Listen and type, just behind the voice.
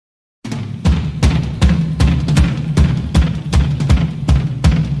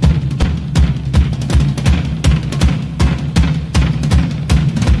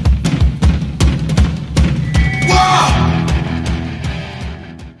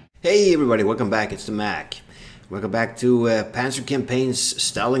Hey everybody, welcome back. It's the Mac. Welcome back to Panzer Campaign's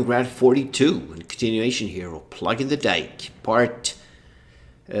Stalingrad 42. In continuation here, we'll plug in the dyke. Part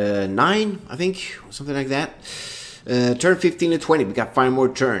 9, I think, something like that. Turn 15 to 20. We got 5 more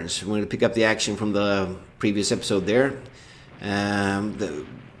turns. We're going to pick up the action from the previous episode there. The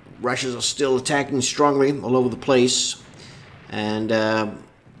Russians are still attacking strongly all over the place. And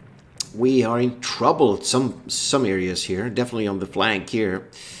we are in trouble at some areas here. Definitely on the flank here.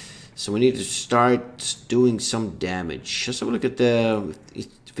 So we need to start doing some damage. Let's have a look at the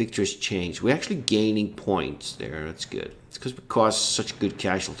victories change. We're actually gaining points there. That's good. It's because we caused such good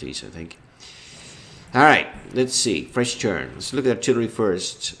casualties, I think. Alright, let's see. Fresh turn. Let's look at artillery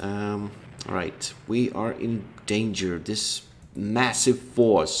first. Alright, we are in danger. This massive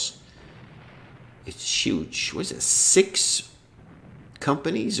force. It's huge. What is it? 6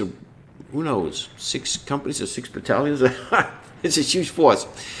 companies? Or who knows? 6 companies or 6 battalions? It's a huge force.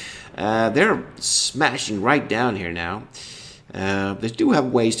 They're smashing right down here now. They do have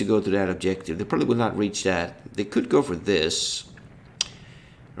ways to go to that objective. They probably will not reach that. They could go for this.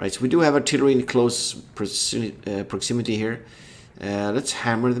 Right, so we do have artillery in close proximity here. Let's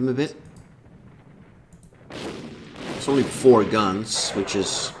hammer them a bit. It's only 4 guns, which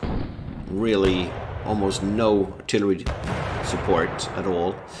is really almost no artillery support at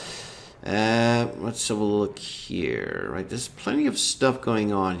all. Let's have a look here. Right, there's plenty of stuff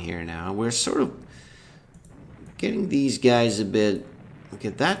going on here now. We're sort of getting these guys a bit. Okay,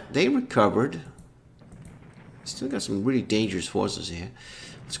 that they recovered. Still got some really dangerous forces here.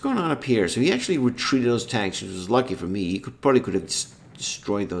 What's going on up here? So he actually retreated those tanks, which was lucky for me. He probably could have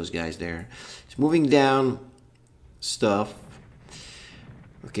destroyed those guys there. He's moving down stuff.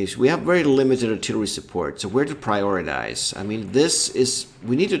 Okay, so we have very limited artillery support, so where to prioritize? I mean,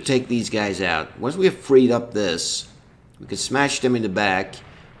 we need to take these guys out. Once we have freed up this, we can smash them in the back.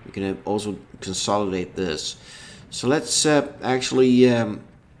 We can also consolidate this. So let's actually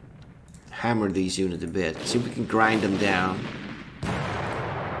hammer these units a bit. See if we can grind them down.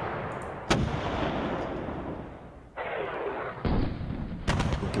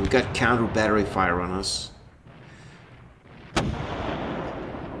 Okay, we got counter battery fire on us.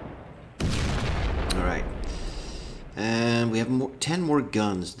 And we have 10 more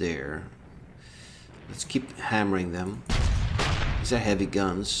guns there. Let's keep hammering them. These are heavy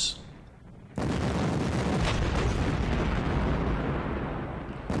guns.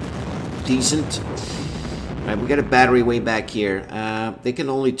 Decent. Alright, we got a battery way back here. They can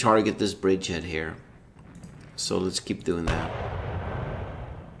only target this bridgehead here. So let's keep doing that.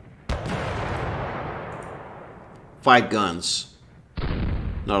 5 guns.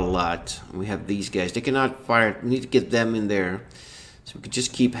 Not a lot. We have these guys. They cannot fire. We need to get them in there. So we can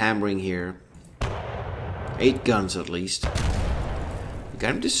just keep hammering here. 8 guns at least. We got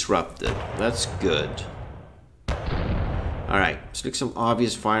them disrupted. That's good. Alright. Let's look at some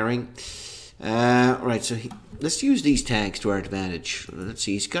obvious firing. Alright, so let's use these tanks to our advantage. Let's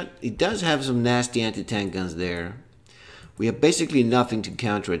see. He does have some nasty anti-tank guns there. We have basically nothing to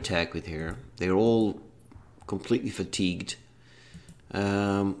counterattack with here. They're all completely fatigued.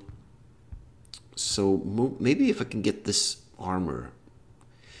 So maybe if I can get this armor,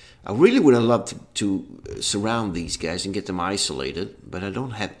 I really would have loved to surround these guys and get them isolated, but I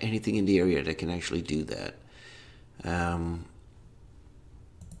don't have anything in the area that can actually do that.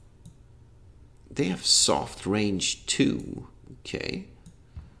 They have soft range too. Okay,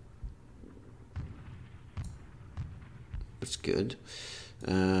 that's good.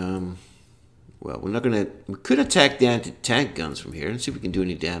 Well, we're not gonna. We could attack the anti-tank guns from here and see if we can do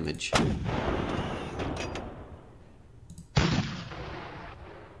any damage.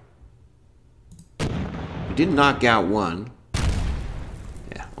 We did knock out one.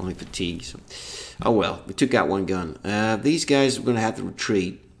 Yeah, only fatigue. So. Oh well, we took out 1 gun. These guys are gonna have to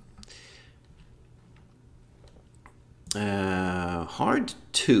retreat. Hard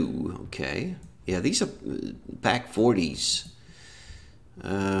 2. Okay. Yeah, these are back 40s.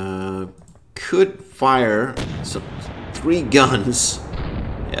 Could fire some 3 guns.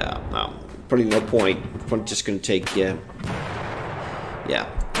 Yeah, no, probably no point. I'm just going to take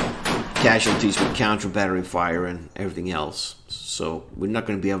casualties with counter battery fire and everything else. So we're not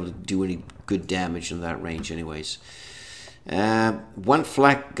going to be able to do any good damage in that range, anyways. 1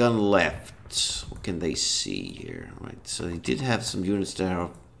 flak gun left. What can they see here? Right. So they did have some units that are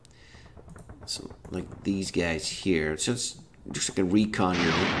like these guys here. So it's just like a recon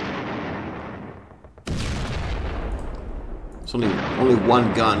unit. It's only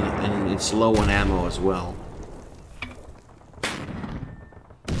 1 gun, and it's low on ammo as well.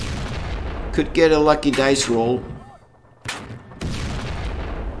 Could get a lucky dice roll.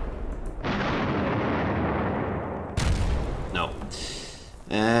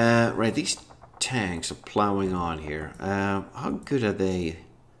 Right, these tanks are plowing on here. How good are they?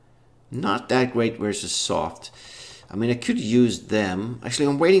 Not that great versus soft. I mean, I could use them. Actually,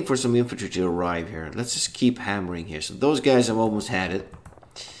 I'm waiting for some infantry to arrive here. Let's just keep hammering here. So those guys have almost had it.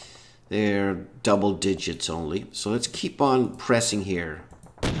 They're double digits only. So let's keep on pressing here.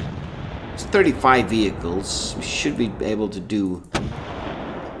 It's 35 vehicles. We should be able to do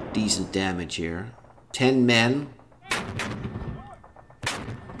decent damage here. 10 men.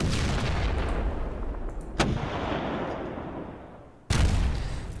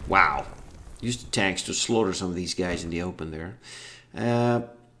 Wow. Use the tanks to slaughter some of these guys in the open there.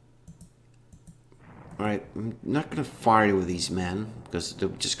 Alright, I'm not going to fire with these men because they're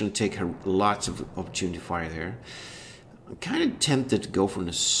just going to take lots of opportunity fire there. I'm kind of tempted to go for an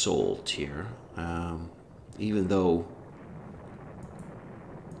assault here, even though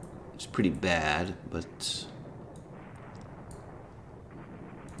it's pretty bad, but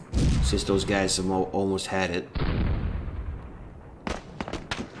since those guys have almost had it.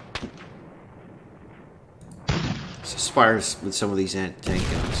 Let's just fire with some of these anti-tank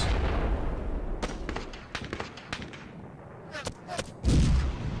guns.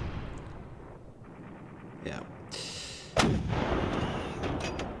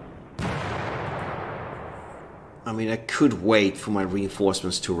 I mean, I could wait for my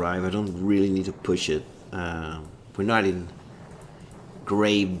reinforcements to arrive. I don't really need to push it. We're not in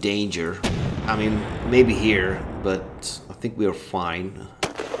grave danger. I mean, maybe here, but I think we are fine.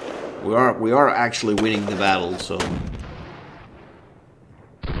 We are actually winning the battle, so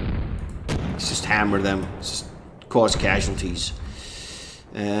let's just hammer them. Let's just cause casualties.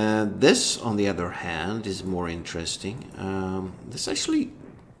 This, on the other hand, is more interesting. This actually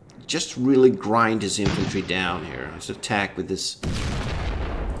just really grind his infantry down here. Let's attack with this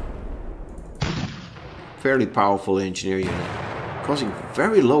fairly powerful engineer unit, causing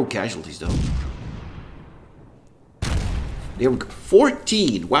very low casualties though. There we go,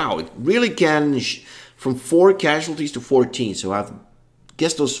 14. Wow, it really can from 4 casualties to 14. So I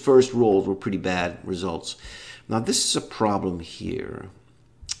guess those first rolls were pretty bad results. Now this is a problem here.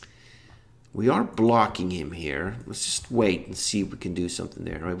 We are blocking him here. Let's just wait and see if we can do something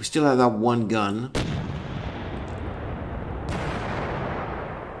there. Right, we still have that one gun.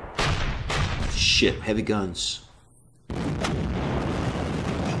 Shit, heavy guns.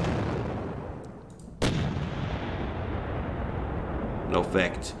 No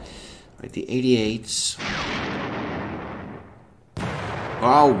effect. Right, the 88s.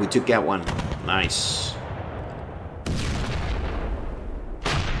 Oh, we took that one. Nice.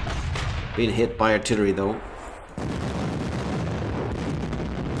 Being hit by artillery though.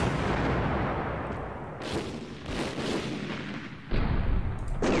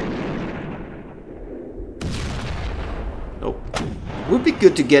 Nope. Would be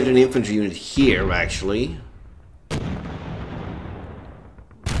good to get an infantry unit here actually. We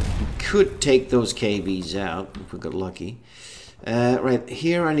could take those KVs out if we got lucky. Right,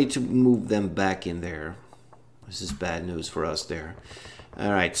 here I need to move them back in there. This is bad news for us there.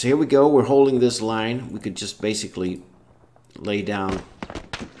 Alright, so here we go. We're holding this line. We could just basically lay down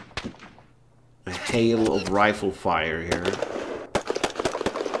a hail of rifle fire here.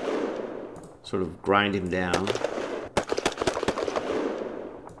 Sort of grind him down.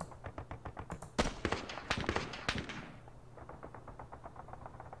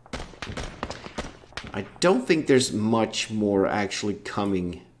 I don't think there's much more actually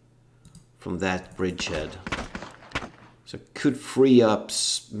coming from that bridgehead. So could free up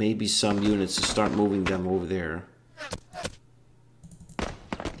maybe some units to start moving them over there.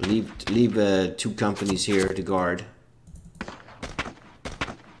 Leave 2 companies here to guard.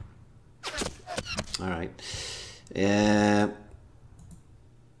 All right.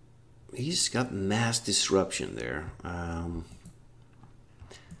 He's got mass disruption there.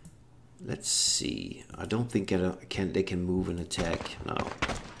 Let's see. I don't think they can move and attack. No.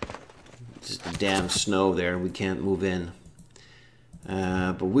 Just the damn snow there. We can't move in.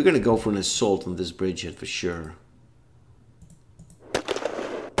 But we're going to go for an assault on this bridgehead for sure.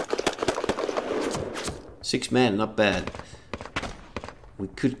 6 men, not bad. We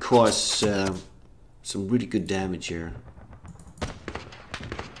could cause some really good damage here.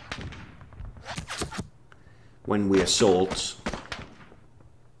 When we assault.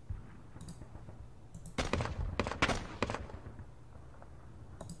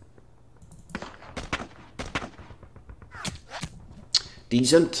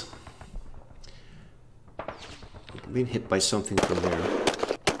 Decent. Being hit by something from there.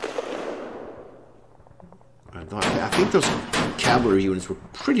 I think those cavalry units were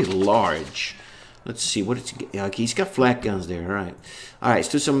pretty large. Let's see what it's. Yeah, okay, he's got flak guns there. All right, let's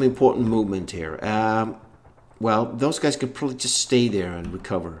do some important movement here. Well, those guys can probably just stay there and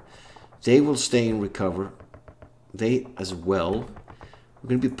recover. They will stay and recover. They as well. We're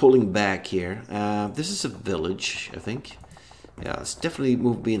going to be pulling back here. This is a village, I think. Yeah, let's definitely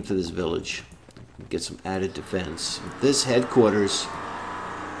move into this village. Get some added defense. This headquarters.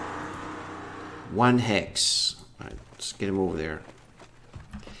 1 hex. All right, let's get him over there.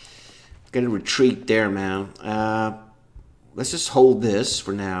 Got to retreat there, man. Let's just hold this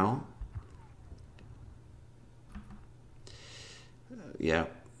for now. Yeah,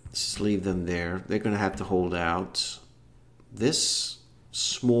 let's just leave them there. They're going to have to hold out. This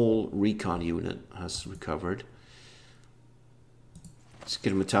small recon unit has recovered. Let's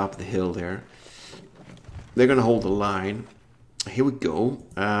get them atop of the hill there. They're going to hold the line. Here we go.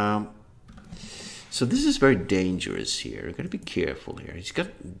 So this is very dangerous here. Got to be careful here. He's got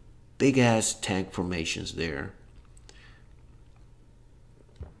big ass tank formations there.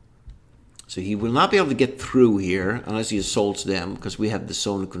 So he will not be able to get through here unless he assaults them, because we have the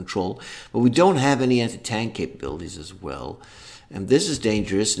zone of control. But we don't have any anti-tank capabilities as well. And this is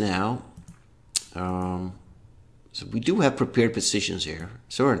dangerous now. So we do have prepared positions here.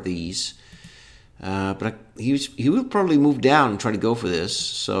 So are these. But he will probably move down and try to go for this.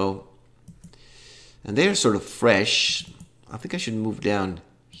 So, and they're sort of fresh. I think I should move down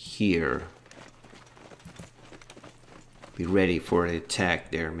here. Be ready for an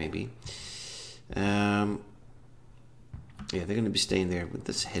attack there, maybe. Yeah, they're going to be staying there with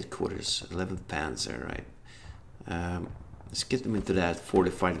this headquarters, 11th Panzer, right? Let's get them into that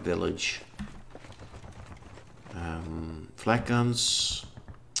fortified village. Flak guns.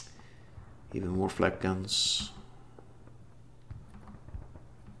 Even more flak guns.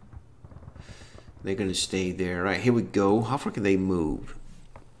 They're going to stay there. Right, here we go. How far can they move?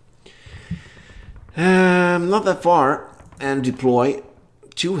 Not that far. And deploy.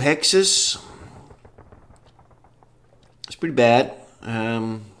 2 hexes. It's pretty bad.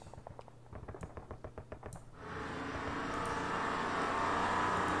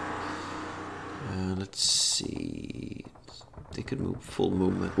 Let's see. They could move full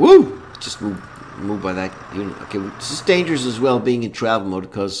movement. Woo! Just move by that unit. Okay, this is dangerous as well, being in travel mode,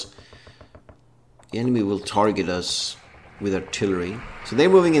 because the enemy will target us with artillery. So they're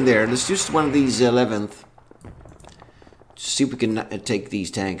moving in there. Let's use one of these 11th. See if we can take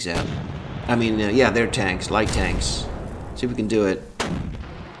these tanks out. I mean, yeah, they're tanks, light tanks. See if we can do it.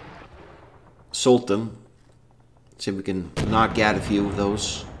 Assault them. See if we can knock out a few of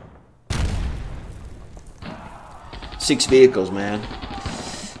those. 6 vehicles, man.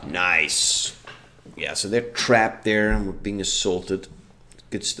 Nice. Yeah, so they're trapped there and we're being assaulted.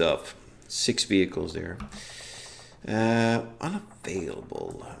 Good stuff. 6 vehicles there.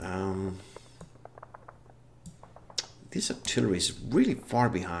 Unavailable. This artillery is really far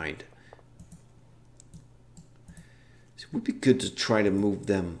behind. So it would be good to try to move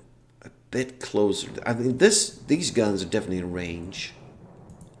them a bit closer. I mean, these guns are definitely in range.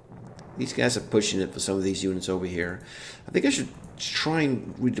 These guys are pushing it for some of these units over here. I think I should try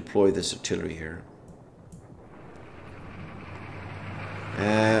and redeploy this artillery here.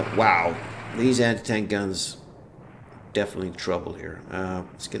 Wow. These anti-tank guns definitely in trouble here.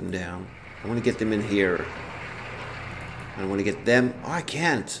 Let's get them down. I want to get them in here. I want to get them. Oh, I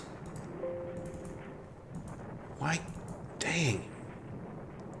can't. Why? Dang.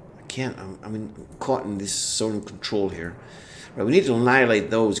 I can't. I'm caught in this zone of control here. Right, we need to annihilate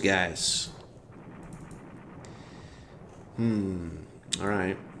those guys.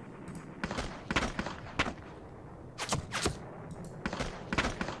 Alright.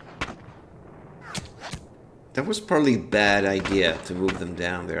 That was probably a bad idea to move them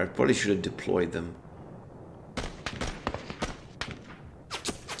down there. I probably should have deployed them.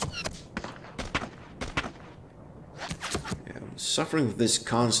 Yeah, I'm suffering with this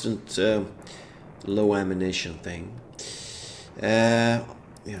constant low ammunition thing. Yeah,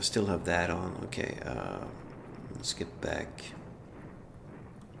 still have that on. Okay, let's get back.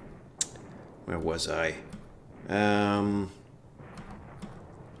 Where was I?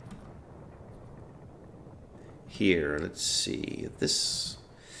 Here, let's see. This.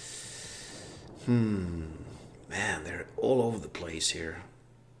 Man, they're all over the place here.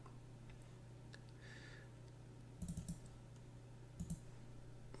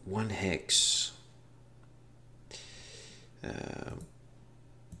 One hex.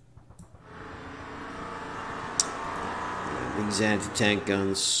 These anti-tank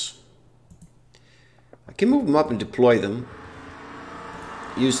guns. I can move them up and deploy them.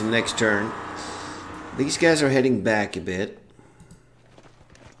 Use them next turn. These guys are heading back a bit.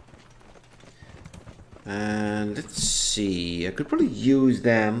 And let's see. I could probably use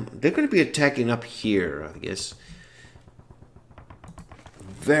them. They're going to be attacking up here, I guess.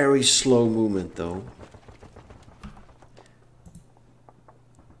 Very slow movement, though.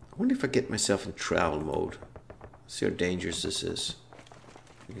 I wonder if I get myself in travel mode. See how dangerous this is.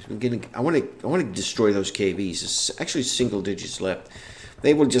 Because we're getting. I want to destroy those KVs. There's actually single digits left.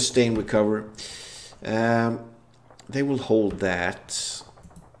 They will just stay and recover. They will hold that.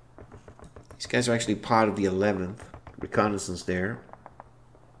 These guys are actually part of the 11th reconnaissance there.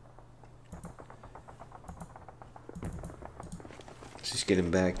 Let's just get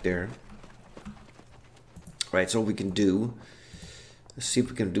him back there. Right, so what we can do. Let's see if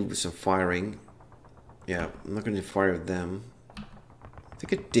we can do with some firing. Yeah, I'm not going to fire them. I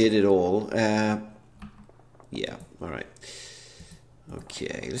think it did it all. Yeah, alright.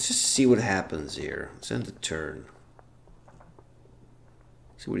 Okay, let's just see what happens here. Let's end the turn.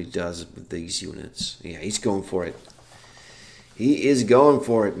 See what he does with these units. Yeah, he's going for it. He is going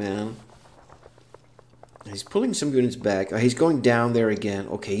for it, man. He's pulling some units back. He's going down there again.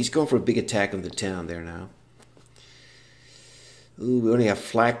 Okay, he's going for a big attack on the town there now. Ooh, we only have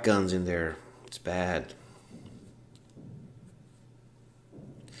flak guns in there. It's bad.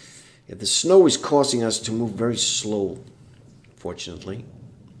 Yeah, the snow is causing us to move very slow, fortunately.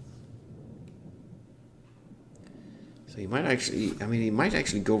 So he might actually, I mean, he might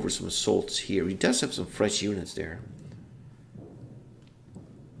actually go for some assaults here. He does have some fresh units there.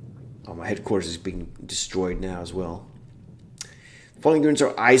 Oh, my headquarters is being destroyed now as well. Falling units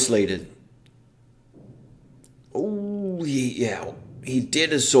are isolated. Oh, yeah, he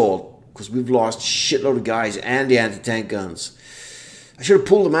did assault because we've lost a shitload of guys and the anti-tank guns. I should have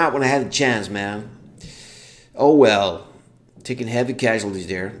pulled them out when I had the chance, man. Oh well. Taking heavy casualties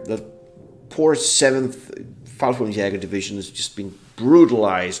there. The poor 7th Fallschirmjäger division has just been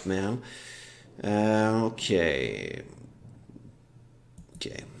brutalized, man. Okay.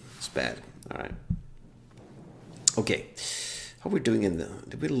 Okay. It's bad. Alright. Okay. How are we doing in the...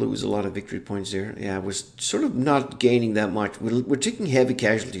 Did we lose a lot of victory points there? Yeah, we're sort of not gaining that much. We're taking heavy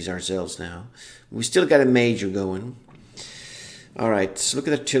casualties ourselves now. We still got a major going. Alright, so look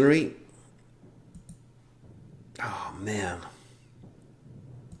at artillery. Oh, man.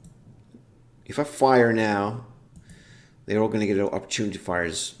 If I fire now, they're all going to get opportunity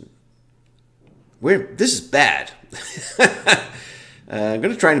fires. This is bad. I'm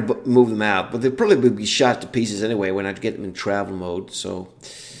going to try and move them out, but they'll probably be shot to pieces anyway when I get them in travel mode. So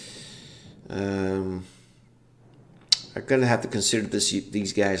I'm going to have to consider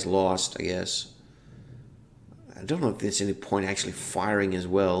these guys lost, I guess. I don't know if there's any point actually firing as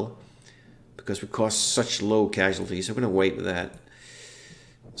well, because we caused such low casualties. I'm going to wait with that.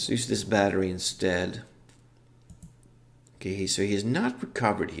 Let's use this battery instead. Okay, so he has not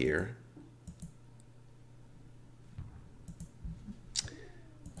recovered here.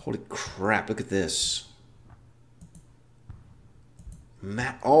 Holy crap, look at this.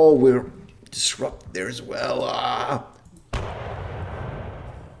 Oh, we're disrupted there as well. Ah.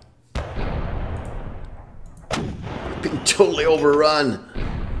 We're being totally overrun.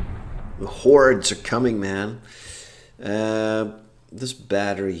 The hordes are coming, man. This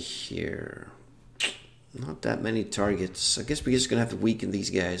battery here. Not that many targets. I guess we're just going to have to weaken these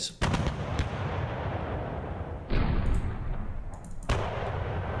guys.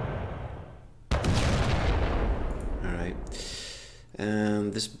 Alright.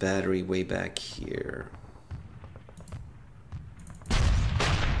 And this battery way back here.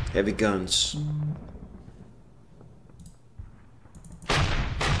 Heavy guns.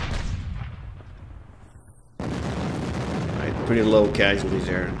 Pretty low casualties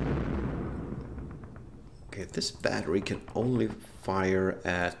there. Okay, this battery can only fire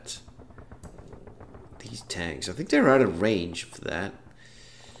at these tanks. I think they're out of range for that.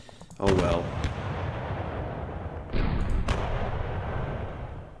 Oh well.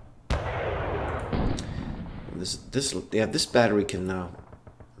 This battery can now.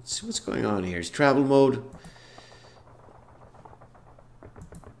 Let's see what's going on here. Is travel mode.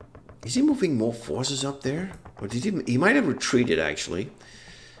 Is he moving more forces up there? Or did he might have retreated, actually.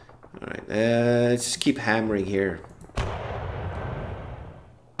 Alright, let's just keep hammering here.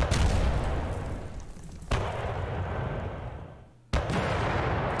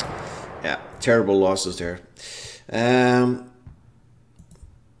 Yeah, terrible losses there.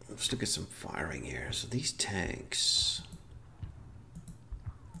 Let's look at some firing here. So these tanks...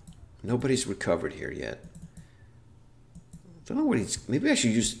 Nobody's recovered here yet. I don't know what he's... Maybe I should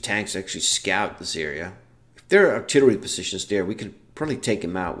use the tanks to actually scout this area. If there are artillery positions there, we could probably take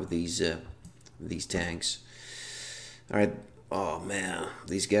him out with these tanks. All right. Oh man,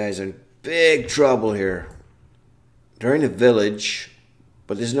 these guys are Big trouble here. They're in a village,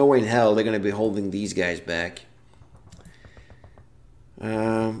 but there's no way in hell they're going to be holding these guys back.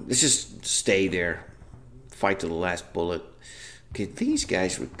 Let's just stay there. Fight to the last bullet. Okay, these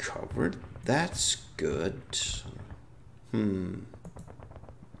guys recovered. That's good.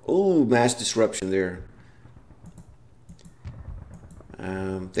 Oh, mass disruption there.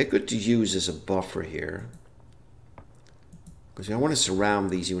 They're good to use as a buffer here. Because I want to surround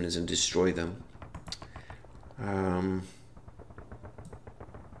these units and destroy them.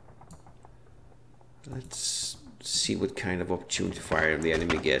 Let's see what kind of opportunity fire the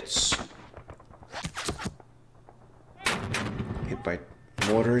enemy gets. Hit by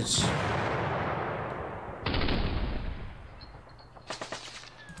mortars.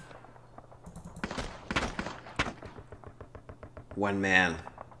 One man.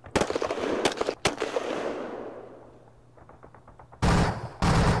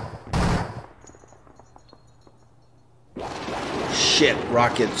 Shit,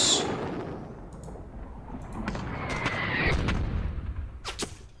 rockets.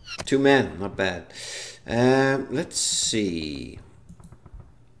 Two men, not bad. Let's see.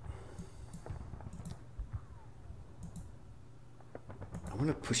 I want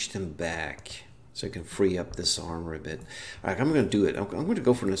to push them back so I can free up this armor a bit. Alright, I'm going to do it. I'm going to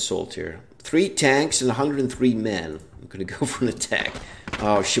go for an assault here. 3 tanks and 103 men. I'm going to go for an attack.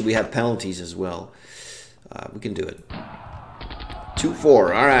 Oh, should we have penalties as well? We can do it. 2-4.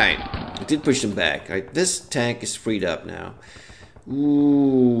 Alright. I did push them back. Alright, this tank is freed up now.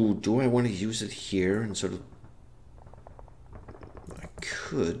 Ooh, do I want to use it here and sort of... I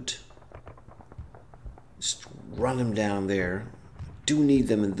could just run them down there. Do need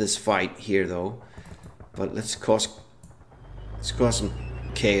them in this fight here though, but let's cause some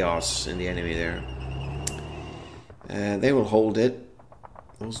chaos in the enemy there. They will hold it.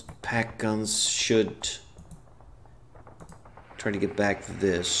 Those pack guns should try to get back to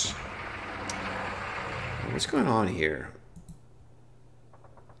this. What's going on here?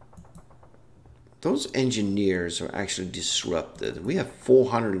 Those engineers are actually disrupted. We have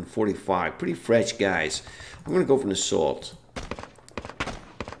 445, pretty fresh guys. I'm gonna go for an assault.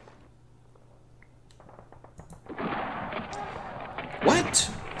 What?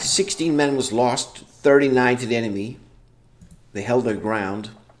 16 men was lost, 39 to the enemy. They held their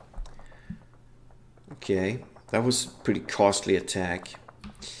ground. Okay, that was a pretty costly attack.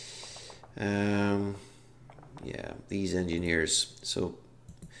 Yeah, these engineers. So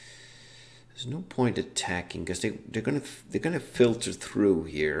there's no point attacking because they're gonna filter through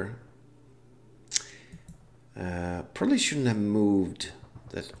here. Probably shouldn't have moved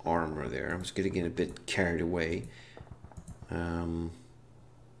that armor there. I was getting a bit carried away.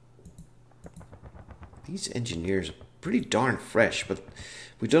 These engineers are pretty darn fresh, but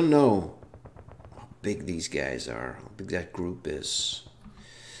we don't know how big these guys are, how big that group is.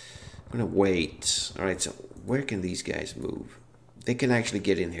 I'm gonna wait. All right, so where can these guys move? They can actually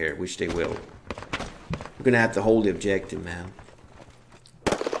get in here, which they will. We're gonna have to hold the objective, man.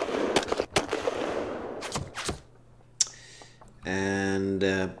 And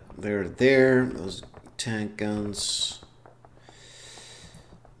they're there. Those tank guns.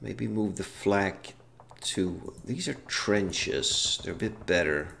 Maybe move the flak to... These are trenches. They're a bit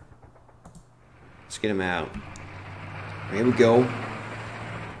better. Let's get them out. Here we go.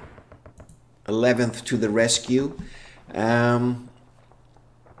 11th to the rescue.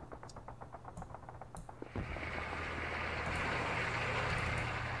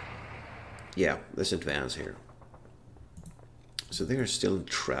 Yeah, let's advance here. So they are still in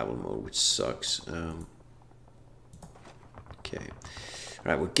travel mode, which sucks. Okay.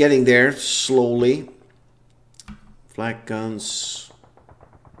 Alright, we're getting there slowly. Flak guns.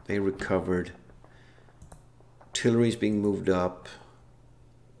 They recovered. Artillery's being moved up.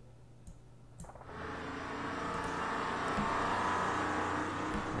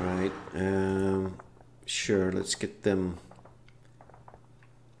 Right. Sure, let's get them...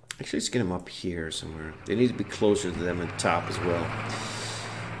 Actually, let's get them up here somewhere. They need to be closer to them at the top as well.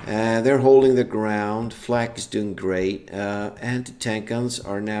 They're holding the ground. Flak is doing great. Anti-tank guns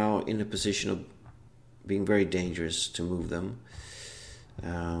are now in a position of being very dangerous to move them.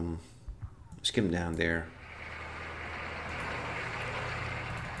 Let's get them down there.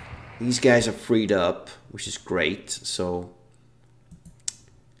 These guys are freed up, which is great. So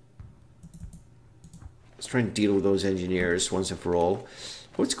let's try and deal with those engineers once and for all.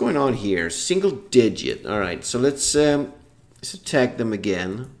 What's going on here? Single digit. All right, so let's attack them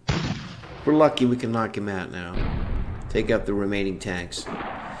again. If we're lucky, we can knock him out now. Take out the remaining tanks.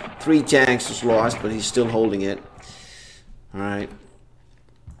 3 tanks was lost, but he's still holding it. All right.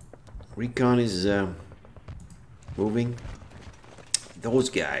 Recon is moving. Those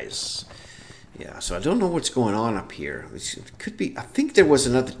guys. Yeah, so I don't know what's going on up here. It could be... I think there was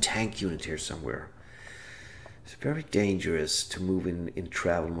another tank unit here somewhere. It's very dangerous to move in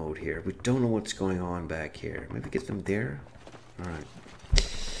travel mode here. We don't know what's going on back here. Maybe get them there? Alright.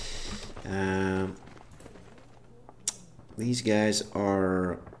 These guys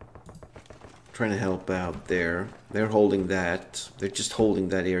are trying to help out there. They're holding that. They're just holding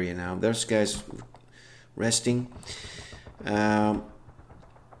that area now. Those guys resting. Okay,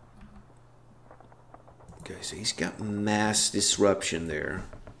 so he's got mass disruption there.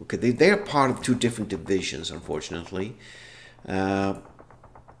 Okay, they're part of two different divisions, unfortunately. But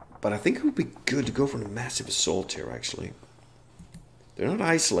I think it would be good to go for a massive assault here, actually. They're not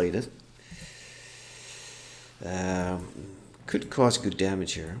isolated. Could cause good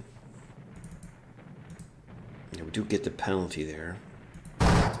damage here. Yeah, we do get the penalty there.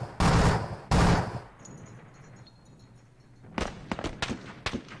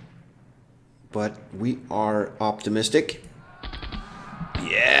 But we are optimistic.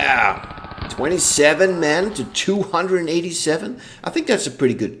 Yeah! 27 men to 287. I think that's a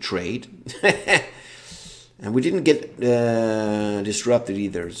pretty good trade. And we didn't get disrupted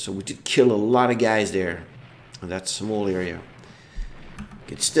either. So we did kill a lot of guys there. And that's a small area.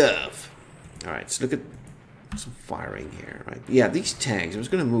 Good stuff. Alright, let's look at some firing here. Right? Yeah, these tanks, I was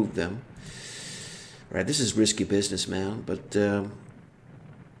going to move them. Alright, this is risky business, man. But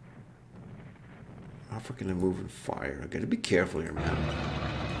how far can I move and fire? I gotta be careful here, man.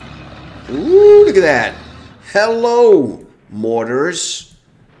 Ooh, look at that. Hello, mortars.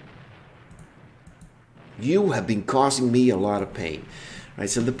 You have been causing me a lot of pain. All right,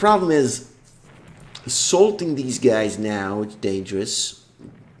 so the problem is assaulting these guys now, it's dangerous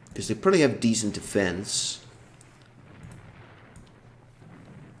because they probably have decent defense.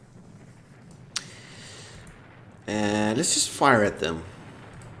 And let's just fire at them.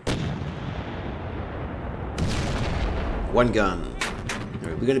 One gun. All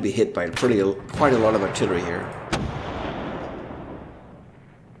right, we're going to be hit by quite a lot of artillery here.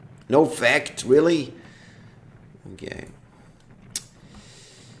 No effect, really? Okay.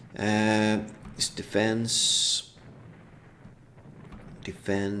 This defense.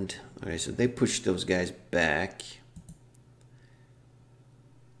 Defend. Okay, so they pushed those guys back.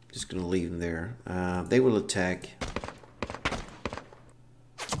 Just going to leave them there. They will attack.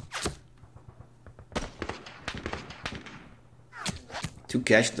 Two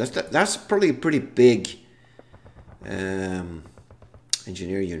cash. That's probably a pretty big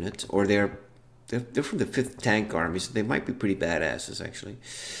engineer unit, or they're from the 5th Tank Army, so they might be pretty badasses actually.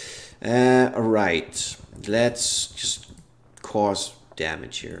 All right, let's just cause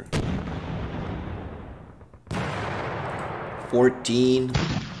damage here. 14,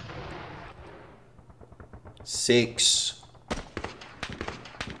 6.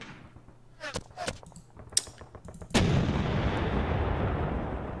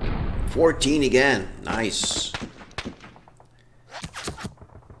 14 again. Nice.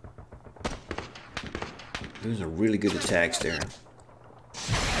 Those are really good attacks there.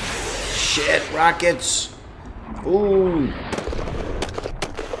 Shit, rockets. Ooh.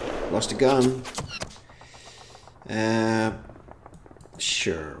 Lost a gun.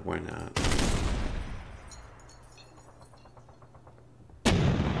 Sure, why not?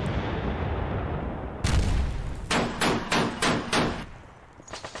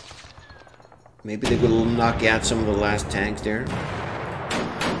 Maybe they will knock out some of the last tanks there. If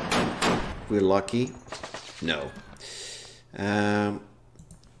we're lucky. No. The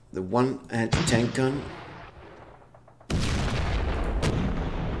one anti-tank gun.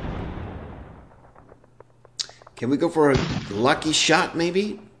 Can we go for a lucky shot,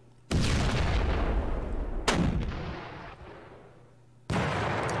 maybe?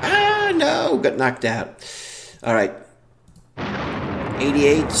 Ah, no! Got knocked out. Alright.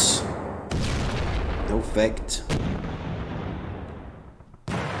 88s. No effect.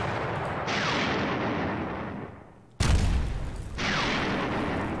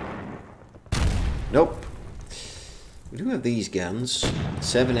 Nope. We do have these guns.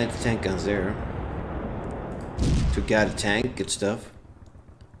 7 anti-tank guns there. Took out a tank, good stuff.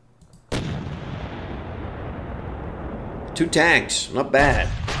 2 tanks, not bad.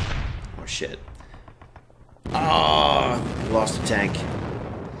 Oh shit. Oh, lost a tank.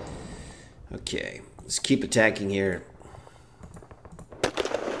 Okay, let's keep attacking here.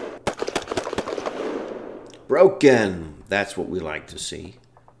 Broken! That's what we like to see.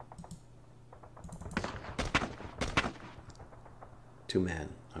 2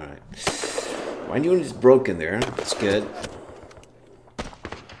 men, alright. One unit is broken there, that's good.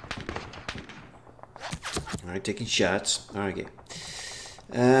 Alright, taking shots. Alright,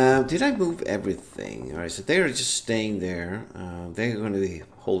 did I move everything? Alright, so they're just staying there. They're going to be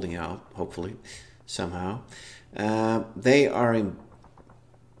holding out, hopefully, somehow. They are in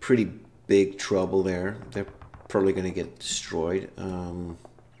pretty big trouble there. They're probably going to get destroyed.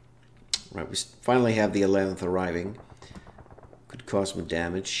 Right, we finally have the 11th arriving. Could cause some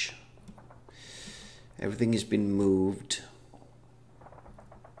damage. Everything has been moved.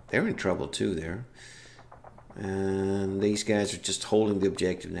 They're in trouble too there. And these guys are just holding the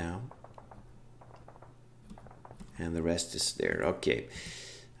objective now. And the rest is there. Okay.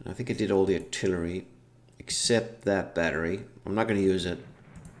 And I think I did all the artillery except that battery. I'm not going to use it.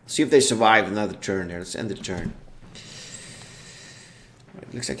 See if they survive another turn there. Let's end the turn.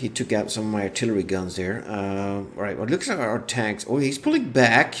 It looks like he took out some of my artillery guns there. Alright, well, it looks like our tanks... Oh, he's pulling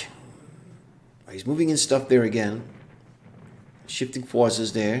back. He's moving in stuff there again. Shifting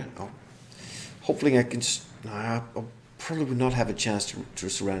forces there. Oh, hopefully I can... I'll probably would not have a chance to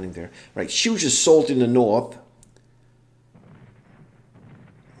surround him there. Right, huge assault in the north.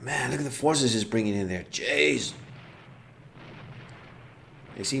 Man, look at the forces he's bringing in there. Jeez.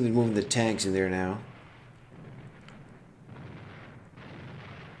 He's even moving the tanks in there now.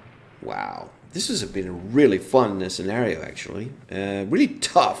 Wow. This has been a really fun scenario, actually. Really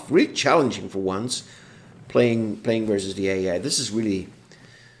tough, really challenging for once. Playing versus the AI. This is really...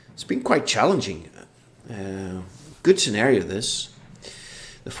 It's been quite challenging. Good scenario, this.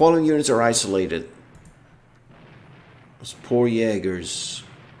 The following units are isolated. Those poor Jaegers.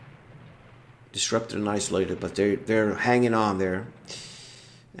 Disrupted and isolated, but they're hanging on there.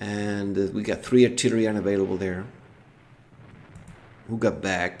 And we got 3 artillery unavailable there. Who got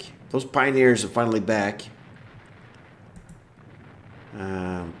back? Those pioneers are finally back.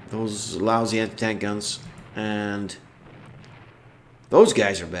 Those lousy anti-tank guns. And those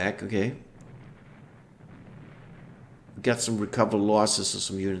guys are back, okay. We got some recovered losses of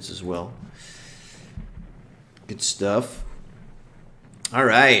some units as well. Good stuff.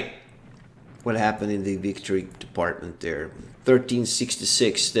 Alright. What happened in the victory department there?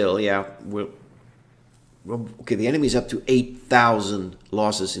 1366 still, yeah. Okay, the enemy's up to 8,000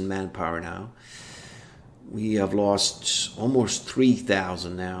 losses in manpower now. We have lost almost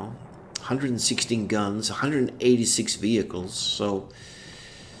 3,000 now. 116 guns, 186 vehicles. So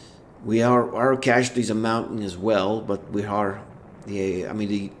our casualties are mounting as well, but we are the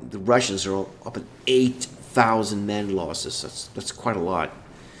Russians are up at 8,000 men losses. That's quite a lot.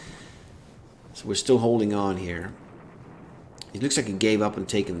 So we're still holding on here. It looks like he gave up and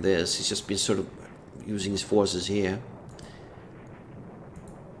taken this. He's just been sort of using his forces here.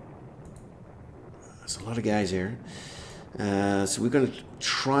 There's a lot of guys here. So we're going to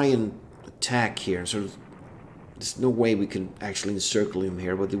try and attack here. Sort of, there's no way we can actually encircle him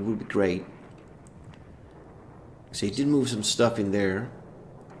here, but it would be great. So he did move some stuff in there.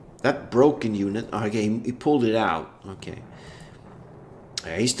 That broken unit. Oh, okay, he pulled it out. Okay.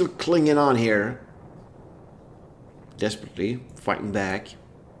 He's still clinging on here. Desperately fighting back.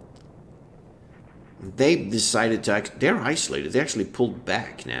 They decided to... They're isolated. They actually pulled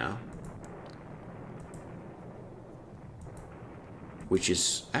back now. Which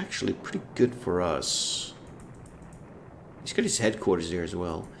is actually pretty good for us. He's got his headquarters there as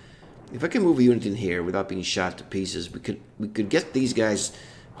well. If I can move a unit in here without being shot to pieces, we could get these guys...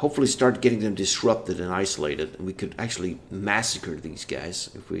 Hopefully start getting them disrupted and isolated. And we could actually massacre these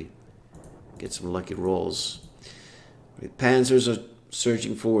guys if we get some lucky rolls. The Panzers are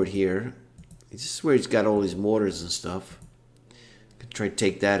surging forward here. This is where he's got all his mortars and stuff. Could try to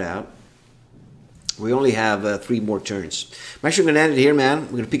take that out. We only have 3 more turns. I'm actually going to end it here, man.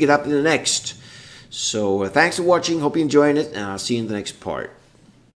 We're going to pick it up in the next. So thanks for watching. Hope you're enjoying it. And I'll see you in the next part.